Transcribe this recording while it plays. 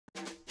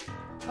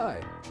Hi,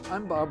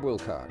 I'm Bob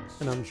Wilcox.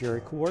 And I'm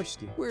Jerry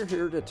Kowarski. We're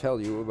here to tell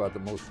you about the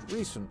most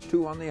recent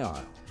Two on the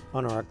Aisle.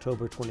 On our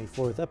October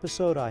 24th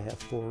episode, I have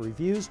 4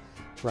 reviews: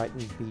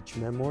 Brighton Beach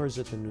Memoirs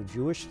at the New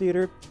Jewish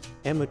Theater,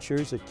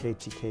 Amateurs at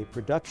KTK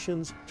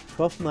Productions,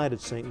 Twelfth Night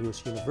at St.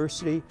 Louis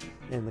University,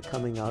 and the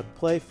Coming Out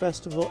Play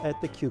Festival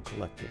at the Q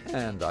Collective.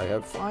 And I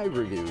have 5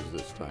 reviews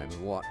this time.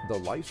 The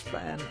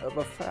Lifespan of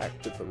a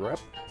Fact at the Rep,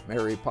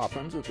 Mary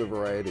Poppins at the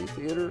Variety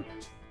Theater,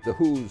 The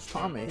Who's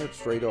Tommy at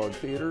Stray Dog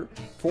Theater,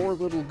 Four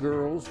Little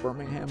Girls,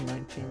 Birmingham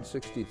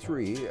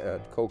 1963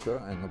 at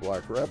Coca and the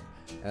Black Rep,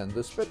 and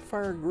the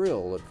Spitfire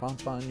Grill at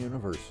Fontbonne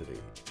University.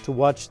 To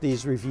watch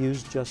these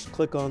reviews, just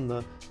click on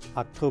the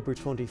October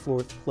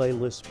 24th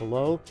playlist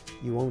below.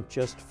 You won't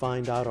just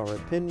find out our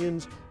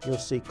opinions, you'll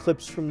see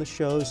clips from the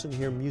shows and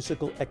hear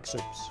musical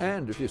excerpts.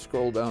 And if you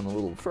scroll down a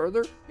little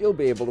further, you'll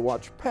be able to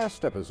watch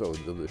past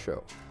episodes of the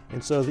show.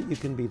 And so that you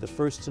can be the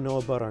first to know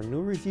about our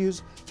new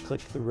reviews,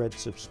 click the red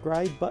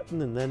subscribe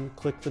button and then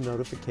click the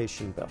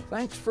notification bell.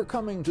 Thanks for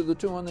coming to the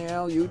Two on the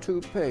Aisle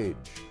YouTube page.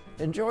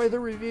 Enjoy the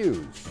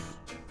reviews.